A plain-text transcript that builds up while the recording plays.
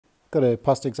Got a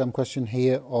past exam question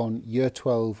here on Year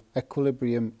 12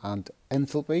 equilibrium and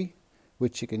enthalpy,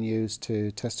 which you can use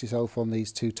to test yourself on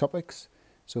these two topics.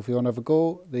 So if you want to have a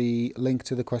go, the link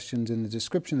to the questions in the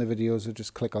description of the video, so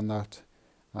just click on that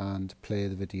and play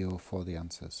the video for the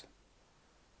answers.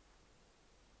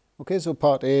 Okay, so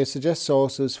part A, suggest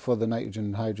sources for the nitrogen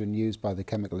and hydrogen used by the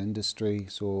chemical industry.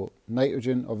 So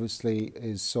nitrogen obviously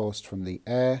is sourced from the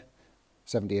air.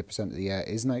 78% of the air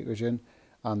is nitrogen.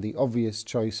 And the obvious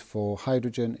choice for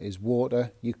hydrogen is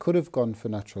water. You could have gone for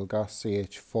natural gas,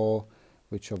 CH4,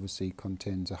 which obviously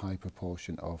contains a high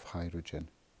proportion of hydrogen.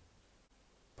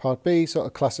 Part B, sort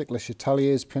of classic Le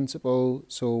Chatelier's principle.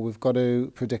 So we've got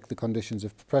to predict the conditions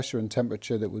of pressure and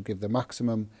temperature that would give the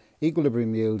maximum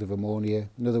equilibrium yield of ammonia.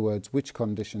 In other words, which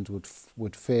conditions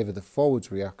would favour the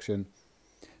forwards reaction.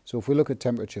 So if we look at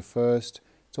temperature first,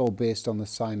 it's all based on the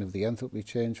sign of the enthalpy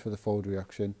change for the forward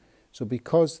reaction. So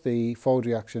because the forward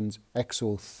reaction's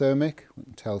exothermic, we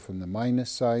can tell from the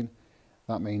minus sign,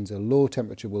 that means a low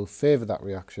temperature will favour that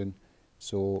reaction.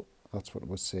 So that's what it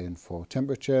was saying for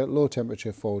temperature. Low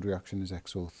temperature forward reaction is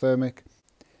exothermic.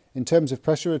 In terms of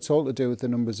pressure, it's all to do with the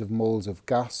numbers of moles of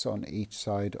gas on each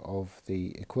side of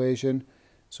the equation.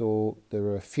 So there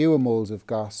are fewer moles of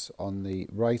gas on the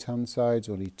right hand side,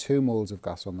 only 2 moles of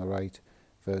gas on the right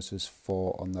versus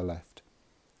 4 on the left.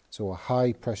 So a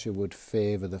high pressure would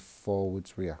favour the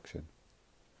forwards reaction.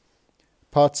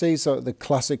 Part C is sort of the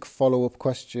classic follow-up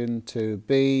question to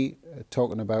B,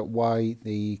 talking about why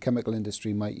the chemical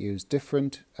industry might use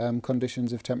different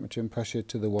conditions of temperature and pressure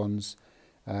to the ones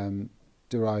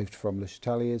derived from Le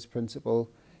Chatelier's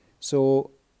principle.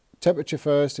 So temperature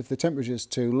first, if the temperature is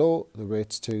too low, the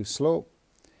rate's too slow.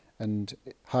 And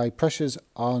high pressures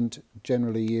aren't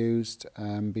generally used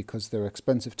because they're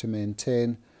expensive to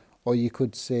maintain. Or you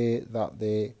could say that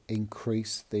they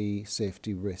increase the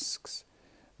safety risks.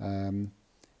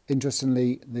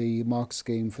 Interestingly, the mark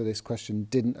scheme for this question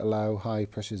didn't allow high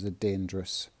pressures are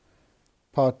dangerous.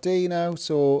 Part D now,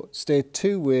 so state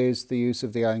 2 ways the use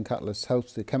of the iron catalyst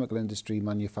helps the chemical industry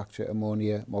manufacture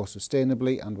ammonia more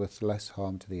sustainably and with less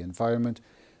harm to the environment.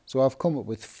 So I've come up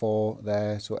with 4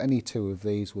 there, so any 2 of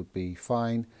these would be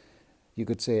fine. You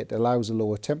could say it allows a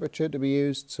lower temperature to be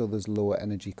used, so there's lower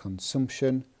energy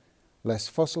consumption. Less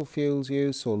fossil fuels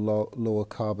used, so lower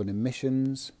carbon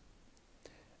emissions.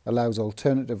 Allows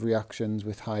alternative reactions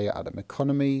with higher atom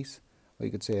economies. Or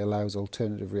you could say allows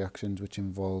alternative reactions which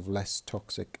involve less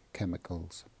toxic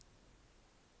chemicals.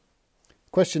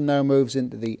 Question now moves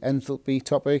into the enthalpy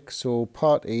topic. So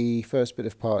part E, first bit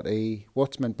of part E,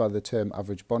 what's meant by the term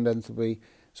average bond enthalpy?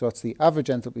 So that's the average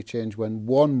enthalpy change when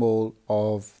 1 mole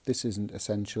of, this isn't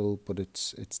essential, but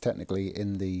it's technically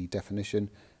in the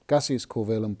definition, gaseous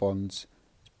covalent bonds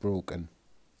is broken.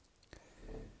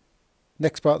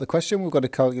 Next part of the question, we've got to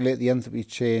calculate the enthalpy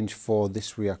change for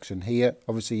this reaction here,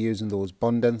 obviously using those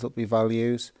bond enthalpy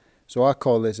values. So I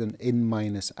call this an in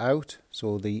minus out.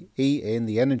 So the E in,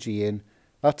 the energy in,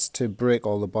 that's to break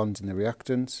all the bonds in the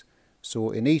reactants. So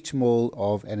in each mole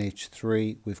of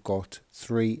NH3, we've got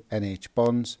 3 NH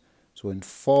bonds. So in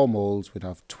 4 moles, we'd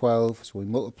have 12. So we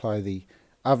multiply the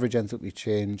average enthalpy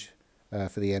change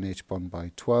for the NH bond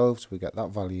by 12, so we get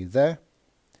that value there.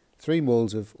 3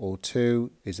 moles of O2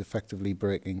 is effectively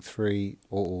breaking 3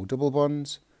 OO double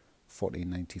bonds,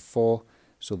 1494.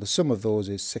 So the sum of those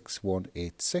is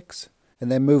 6186.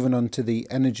 And then moving on to the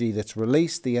energy that's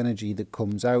released, the energy that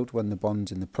comes out when the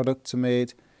bonds in the products are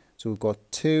made. So we've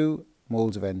got 2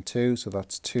 moles of N2, so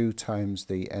that's 2 times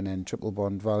the NN triple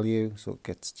bond value, so it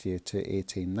gets you to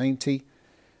 1890.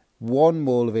 1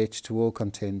 mole of H2O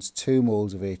contains 2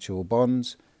 moles of HO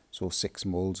bonds, so 6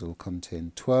 moles will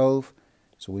contain 12.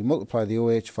 So we multiply the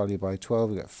OH value by 12,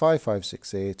 we get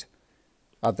 5568.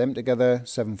 Add them together,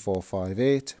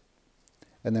 7458.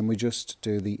 And then we just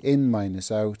do the in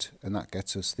minus out, and that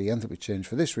gets us the enthalpy change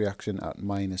for this reaction at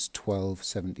minus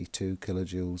 1272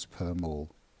 kilojoules per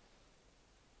mole.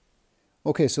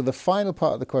 Okay, so the final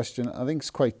part of the question, I think it's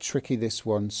quite tricky, this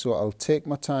one, so I'll take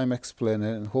my time explaining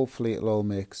it and hopefully it'll all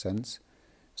make sense.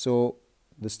 So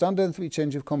the standard enthalpy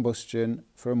change of combustion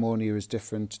for ammonia is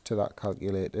different to that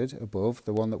calculated above,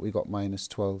 the one that we got minus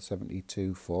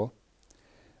 1272 for.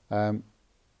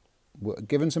 We're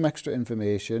given some extra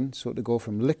information, so to go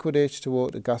from liquid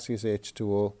H2O to gaseous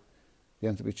H2O, the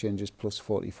enthalpy change is plus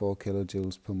 44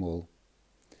 kilojoules per mole.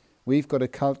 We've got to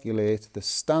calculate the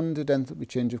standard enthalpy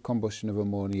change of combustion of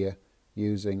ammonia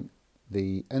using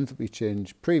the enthalpy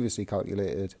change previously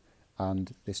calculated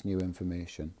and this new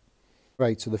information.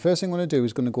 Right, so the first thing I'm going to do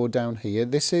is going to go down here.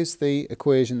 This is the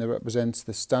equation that represents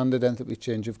the standard enthalpy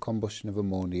change of combustion of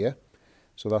ammonia.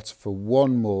 So that's for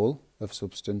 1 mole of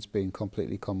substance being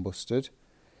completely combusted.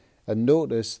 And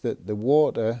notice that the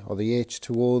water, or the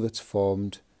H2O that's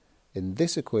formed in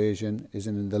this equation, is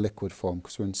in the liquid form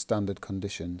because we're in standard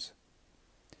conditions.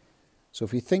 So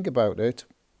if you think about it,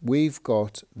 we've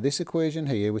got this equation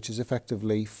here, which is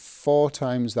effectively 4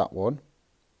 times that one.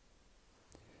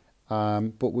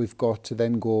 But we've got to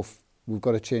then we've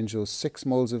got to change those 6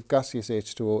 moles of gaseous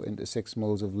H2O into 6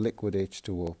 moles of liquid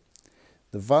H2O.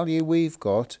 The value we've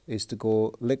got is to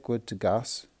go liquid to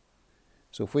gas.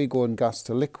 So if we go in gas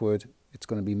to liquid, it's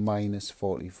going to be minus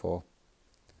 44.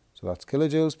 So that's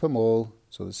kilojoules per mole.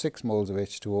 So the 6 moles of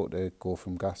H2O to go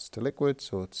from gas to liquid,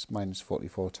 so it's minus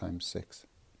 44 times 6.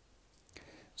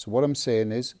 So what I'm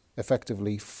saying is,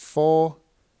 effectively 4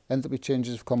 enthalpy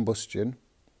changes of combustion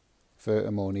for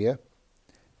ammonia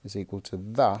is equal to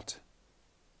that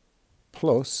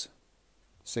plus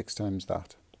 6 times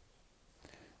that.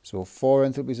 So 4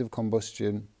 enthalpies of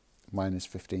combustion minus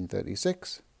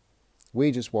 1536.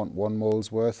 We just want 1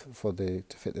 mole's worth to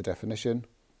fit the definition.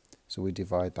 So we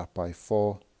divide that by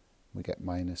 4. We get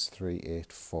minus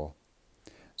 384.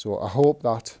 So I hope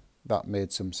that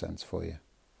made some sense for you.